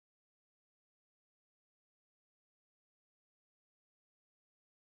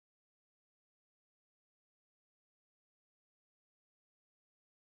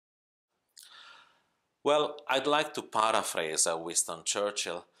Well, I'd like to paraphrase Winston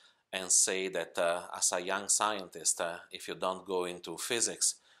Churchill and say that as a young scientist, if you don't go into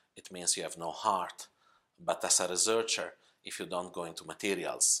physics, it means you have no heart. But as a researcher, if you don't go into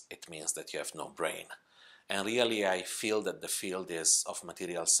materials, it means that you have no brain. And really, I feel that the field of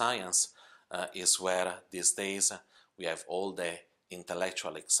material science is where these days we have all the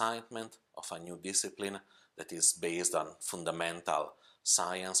intellectual excitement of a new discipline that is based on fundamental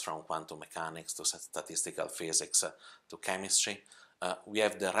science, from quantum mechanics to statistical physics to chemistry. We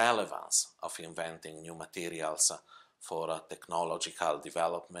have the relevance of inventing new materials for technological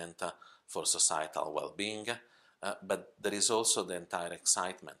development, for societal well-being, but there is also the entire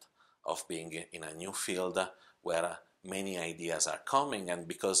excitement of being in a new field where many ideas are coming, and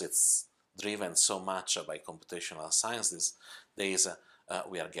because it's driven so much by computational science these days,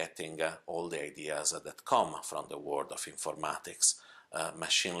 we are getting all the ideas that come from the world of informatics.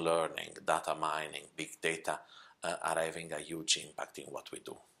 Machine learning, data mining, big data are having a huge impact in what we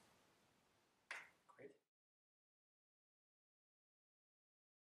do. Great.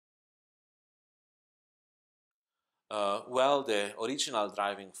 Well, the original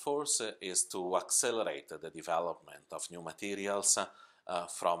driving force is to accelerate the development of new materials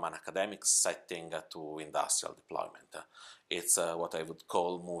from an academic setting to industrial deployment. It's what I would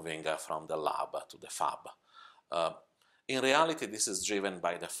call moving from the lab to the fab. In reality, this is driven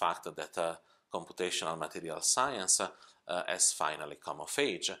by the fact that computational material science has finally come of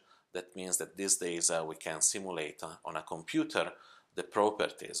age. That means that these days we can simulate on a computer the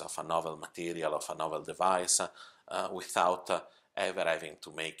properties of a novel material, of a novel device, without ever having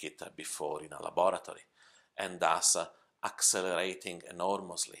to make it before in a laboratory, and thus accelerating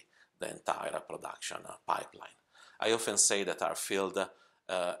enormously the entire production pipeline. I often say that our field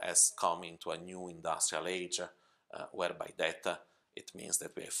has come into a new industrial age, whereby that it means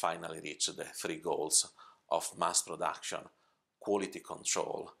that we have finally reached the three goals of mass production, quality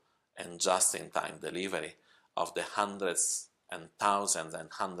control, and just-in-time delivery of the hundreds and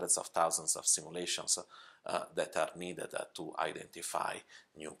hundreds of thousands of simulations that are needed to identify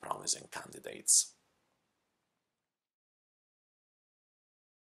new promising candidates.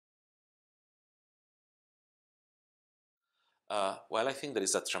 Well, I think there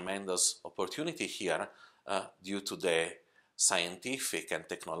is a tremendous opportunity here due to the scientific and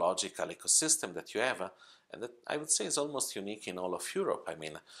technological ecosystem that you have, and that I would say is almost unique in all of Europe. I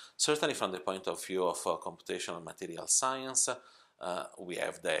mean, certainly from the point of view of computational material science, we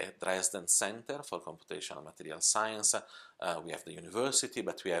have the Dresden Center for Computational Material Science, we have the university,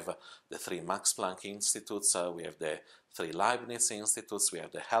 but we have the three Max Planck Institutes, we have the three Leibniz Institutes, we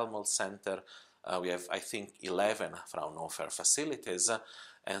have the Helmholtz Center, we have, I think, 11 Fraunhofer facilities,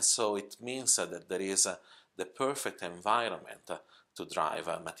 and so it means that there is the perfect environment to drive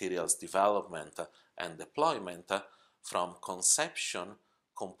materials development and deployment from conception,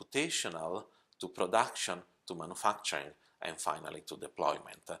 computational, to production, to manufacturing, and finally to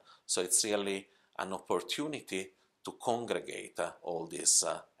deployment. So it's really an opportunity to congregate all this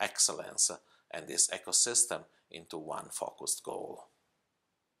excellence and this ecosystem into one focused goal.